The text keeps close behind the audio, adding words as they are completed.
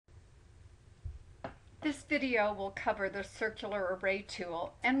This video will cover the circular array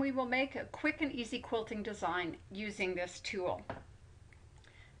tool, and we will make a quick and easy quilting design using this tool.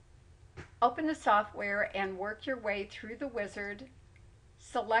 Open the software and work your way through the wizard,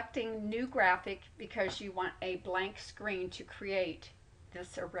 selecting New Graphic because you want a blank screen to create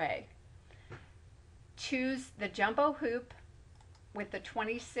this array. Choose the jumbo hoop with the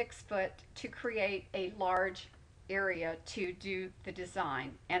 26-foot to create a large area to do the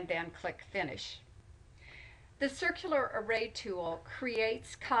design, and then click Finish. The circular array tool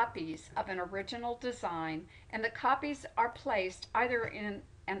creates copies of an original design, and the copies are placed either in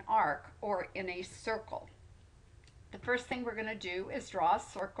an arc or in a circle. The first thing we're going to do is draw a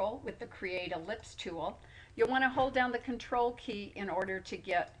circle with the Create Ellipse tool. You'll want to hold down the Control key in order to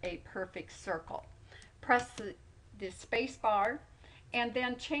get a perfect circle. Press the space bar and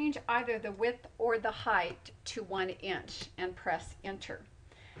then change either the width or the height to 1 inch and press Enter.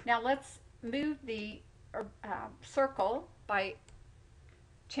 Now let's move the circle by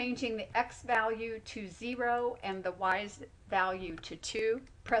changing the X value to 0 and the Y value to 2.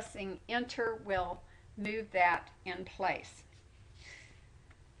 Pressing Enter will move that in place.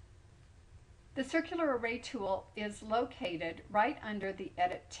 The circular array tool is located right under the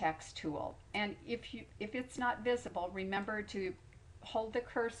Edit Text tool, and if it's not visible, remember to hold the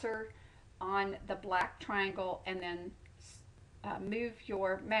cursor on the black triangle and then move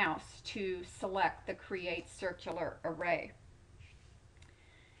your mouse to select the Create Circular Array.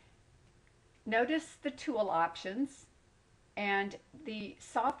 Notice the tool options, and the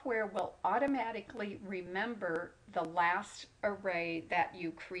software will automatically remember the last array that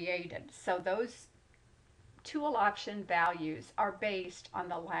you created. So those tool option values are based on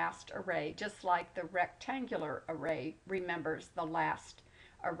the last array, just like the rectangular array remembers the last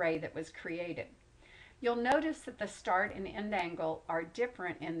array that was created. You'll notice that the start and end angle are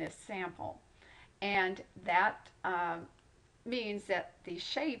different in this sample, and that means that the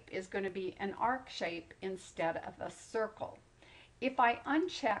shape is going to be an arc shape instead of a circle. If I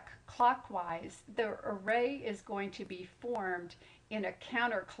uncheck clockwise, the array is going to be formed in a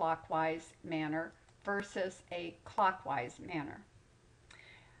counterclockwise manner versus a clockwise manner.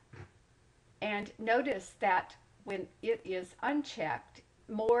 And notice that when it is unchecked,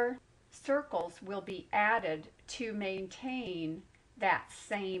 more circles will be added to maintain that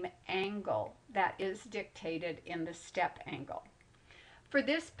same angle that is dictated in the step angle. For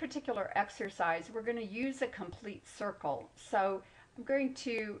this particular exercise, we're going to use a complete circle. So I'm going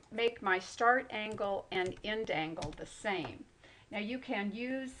to make my start angle and end angle the same. Now you can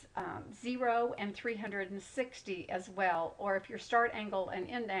use 0 and 360 as well, or if your start angle and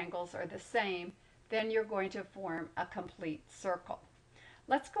end angles are the same, then you're going to form a complete circle.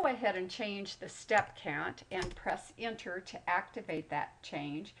 Let's go ahead and change the step count and press Enter to activate that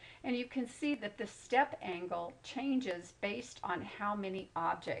change. And you can see that the step angle changes based on how many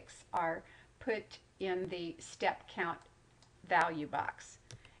objects are put in the step count value box.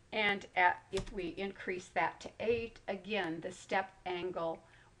 And if we increase that to 8, again, the step angle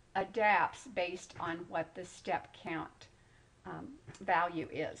adapts based on what the step count value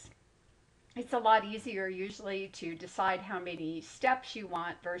is. It's a lot easier usually to decide how many steps you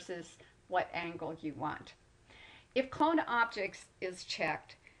want versus what angle you want. If Clone Objects is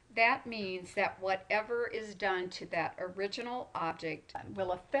checked, that means that whatever is done to that original object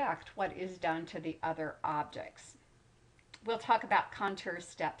will affect what is done to the other objects. We'll talk about contour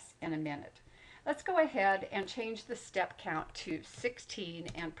steps in a minute. Let's go ahead and change the step count to 16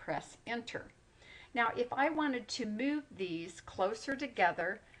 and press Enter. Now if I wanted to move these closer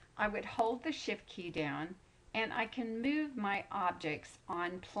together, I would hold the Shift key down and I can move my objects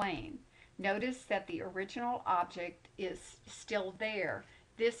on plane. Notice that the original object is still there.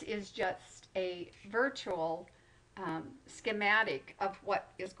 This is just a virtual schematic of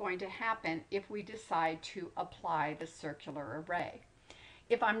what is going to happen if we decide to apply the circular array.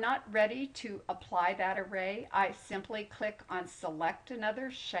 If I'm not ready to apply that array, I simply click on Select Another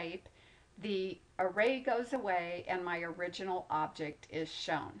Shape. The array goes away and my original object is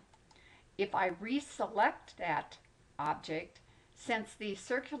shown. If I reselect that object, since the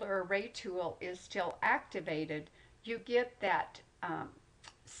circular array tool is still activated, you get that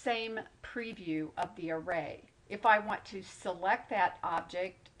same preview of the array. If I want to select that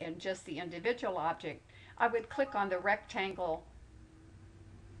object and just the individual object, I would click on the rectangle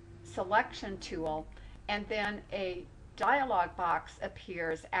selection tool, and then a dialog box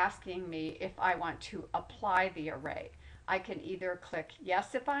appears asking me if I want to apply the array. I can either click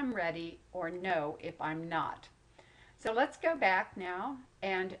yes if I'm ready or no if I'm not. So let's go back now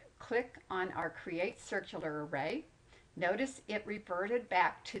and click on our Create Circular Array. Notice it reverted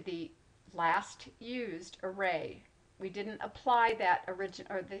back to the last used array. We didn't apply that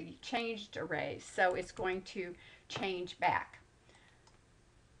original or the changed array, so it's going to change back.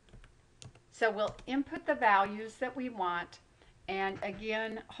 So we'll input the values that we want, and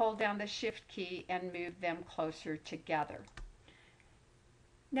again hold down the shift key and move them closer together.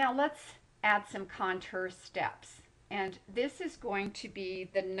 Now let's add some contour steps, and this is going to be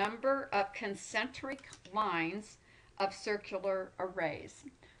the number of concentric lines of circular arrays.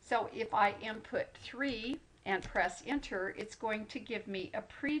 So if I input 3 and press enter, it's going to give me a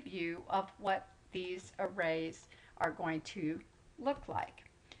preview of what these arrays are going to look like.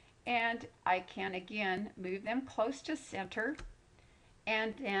 And I can again move them close to center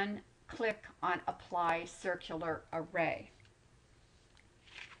and then click on Apply Circular Array.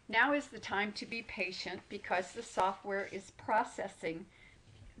 Now is the time to be patient because the software is processing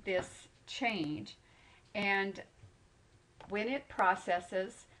this change, and when it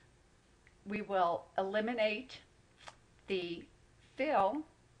processes, we will eliminate the fill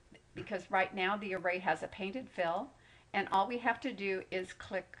because right now the array has a painted fill, and all we have to do is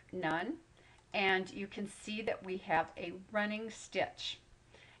click None, and you can see that we have a running stitch,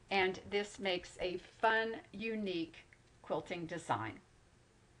 and this makes a fun, unique quilting design.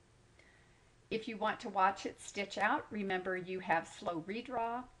 If you want to watch it stitch out, remember you have slow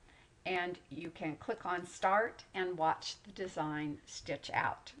redraw, and you can click on Start and watch the design stitch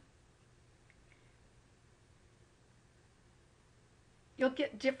out. You'll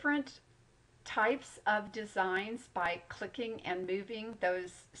get different types of designs by clicking and moving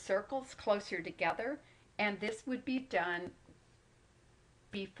those circles closer together, and this would be done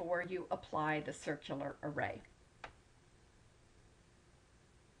before you apply the circular array.